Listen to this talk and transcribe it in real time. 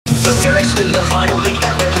Cirex to the finally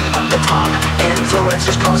clearly at the top.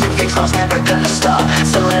 Influencers causing fake songs never gonna stop.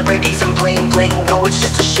 Celebrities and bling bling, no it's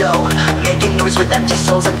just a show. Making noise with empty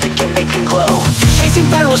souls and thinking they can glow. Chasing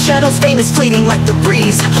viral shadows, famous fleeting like the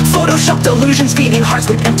breeze. Photoshopped illusions, feeding hearts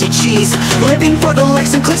with empty cheese. Living for the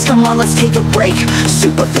likes and clicks, come on let's take a break.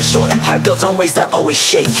 Superficial empire built on ways that always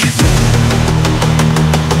shake.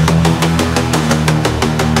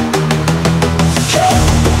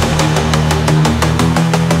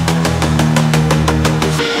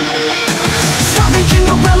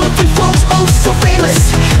 So famous,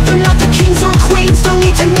 they're not the kings or queens, don't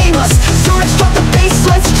need to name us. So let's drop the bass,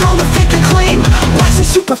 let's draw the fake acclaim. Watching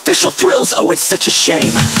superficial thrills, oh it's such a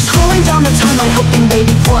shame. Scrolling down the timeline hoping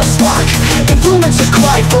maybe for a spark. Influencers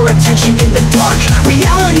cry for attention in the dark.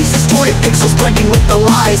 Reality's distorted pixels blending with the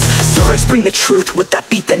lies. So let's bring the truth with that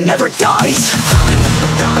beat that never dies.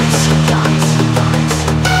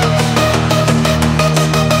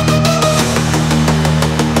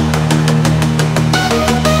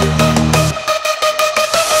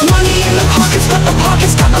 But the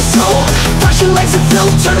pockets got no soul. Flashing lights and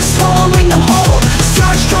filters, swallowing the whole.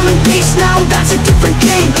 Start strumming bass now, that's a different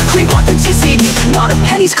game. Crave authenticity, not a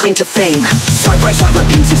penny's claim to fame. Swipe right, swipe left,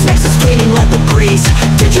 music's next is fading like the breeze.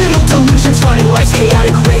 Digital delusions, running life's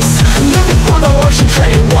chaotic race. Living for the ocean,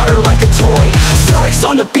 treading water like a toy. Cirex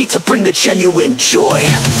on the beat to bring the genuine joy.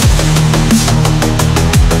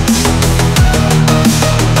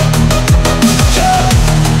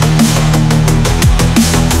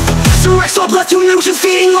 Cirex all left illusions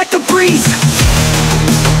feeding like the breeze.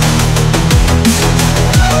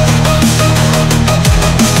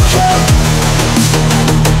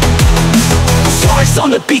 Cirex on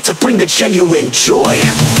the beat to bring the genuine joy.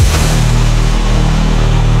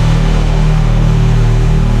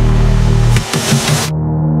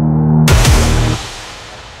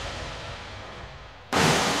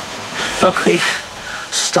 Okay,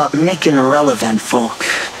 stop making irrelevant funk.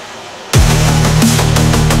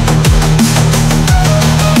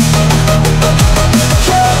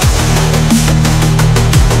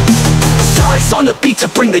 On the beat to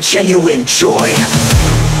bring the genuine joy.